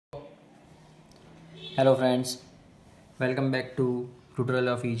Hello friends, welcome back to tutorial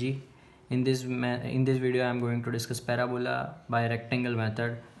of EG. In this video I am going to discuss parabola by rectangle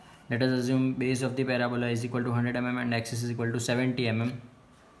method. Let us assume base of the parabola is equal to 100 mm and axis is equal to 70 mm.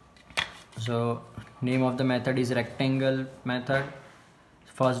 So name of the method is rectangle method.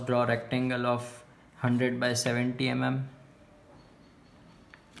 First draw rectangle of 100 by 70 mm.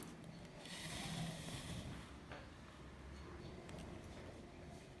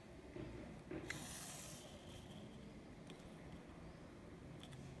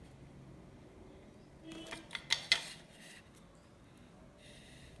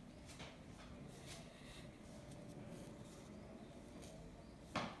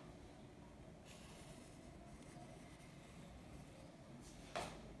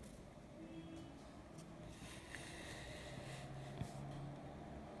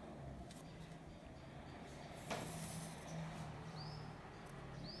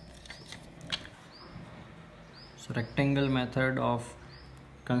 So rectangle method of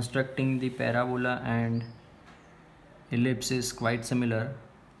constructing the parabola and ellipse is quite similar.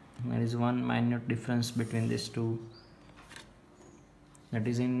 There is one minute difference between these two. That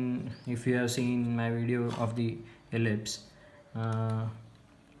is, if you have seen my video of the ellipse, uh,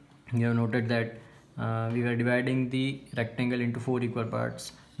 you have noted that we were dividing the rectangle into 4 equal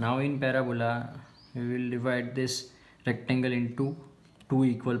parts. Now in parabola we will divide this rectangle into 2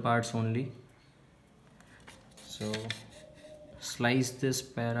 equal parts only. So slice this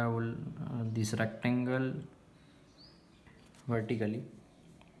parabola, this rectangle vertically.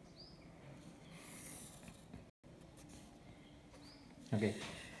 Okay.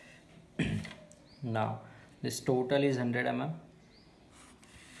 Now this total is 100 mm.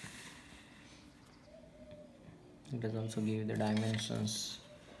 It does also give the dimensions.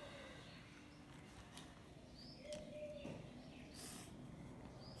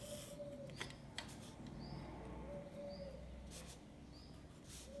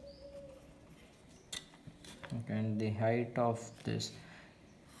 Okay, and the height of this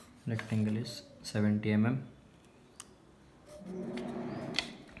rectangle is 70 mm.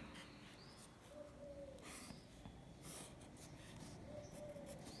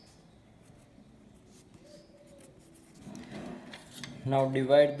 Now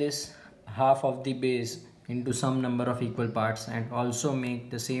divide this half of the base into some number of equal parts and also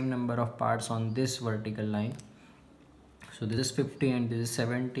make the same number of parts on this vertical line. So this is 50 and this is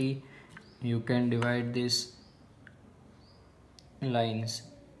 70. You can divide these lines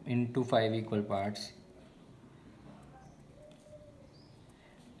into 5 equal parts.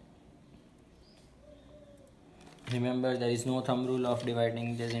 Remember, there is no thumb rule of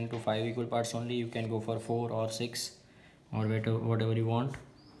dividing this into 5 equal parts only. You can go for 4 or 6 or whatever you want.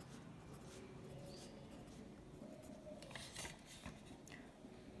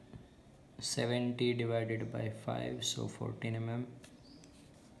 $70 divided by 5, so 14 mm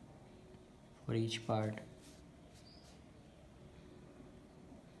for each part.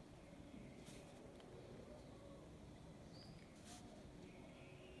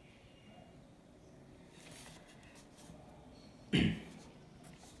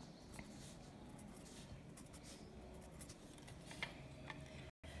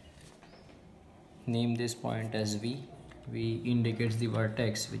 Name this point as V. V indicates the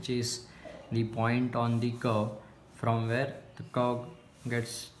vertex, which is the point on the curve from where the curve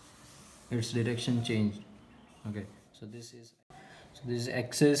gets its direction changed. Okay, so this is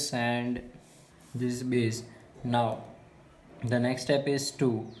axis and this is base. Now the next step is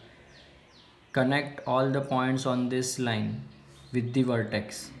to connect all the points on this line with the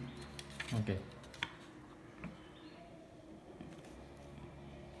vertex. Okay,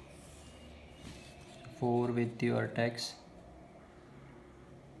 4 with the vertex,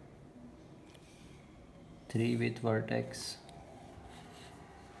 3 with vertex,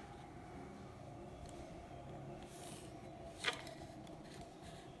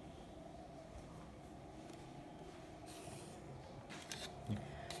 4.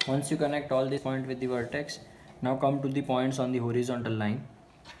 Once you connect all these points with the vertex, now come to the points on the horizontal line.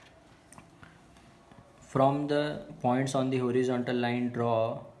 From the points on the horizontal line,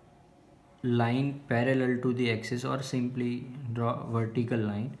 draw line parallel to the axis or simply draw vertical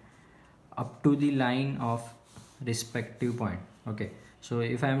line up to the line of respective point. Okay, so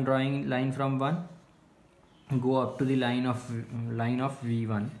if I am drawing line from 1, go up to the line of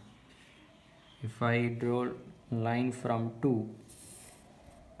V1. If I draw line from 2,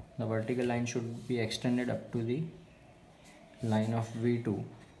 the vertical line should be extended up to the line of V2.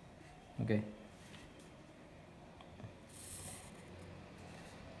 Okay,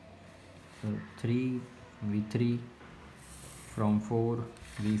 so 3 V3 from 4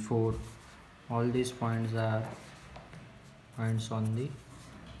 v4. All these points are points on the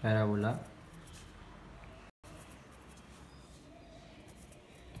parabola.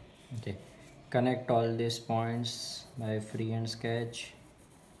 Okay, connect all these points by freehand sketch.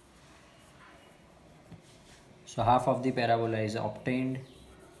 So half of the parabola is obtained.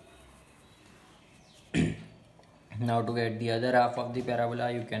 Now to get the other half of the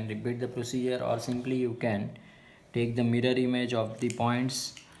parabola, you can repeat the procedure, or simply you can take the mirror image of the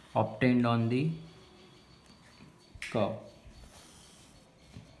points obtained on the curve.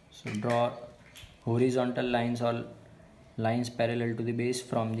 So draw horizontal lines or lines parallel to the base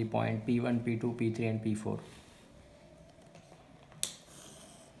from the point P1, P2, P3 and P4.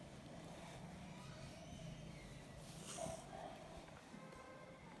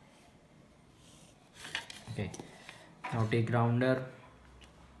 Okay, now take rounder,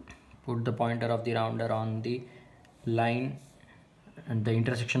 put the pointer of the rounder on the line and the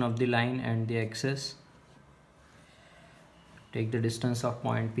intersection of the line and the axis. Take the distance of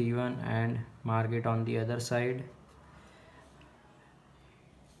point P1 and mark it on the other side.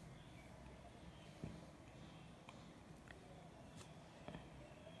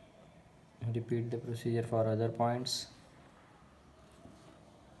 Repeat the procedure for other points.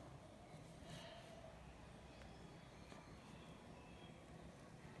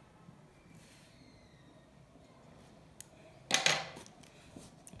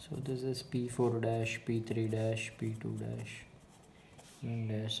 So this is P4 dash, P3 dash, P2 dash,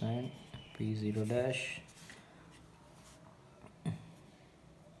 dash and P0 dash.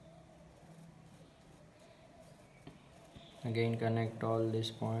 Again connect all these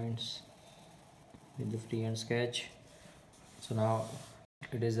points with the freehand sketch. So now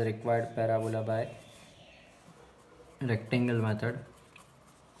it is the required parabola by rectangle method.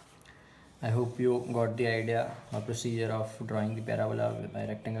 I hope you got the idea or procedure of drawing the parabola by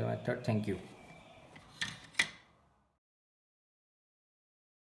rectangle method. Thank you.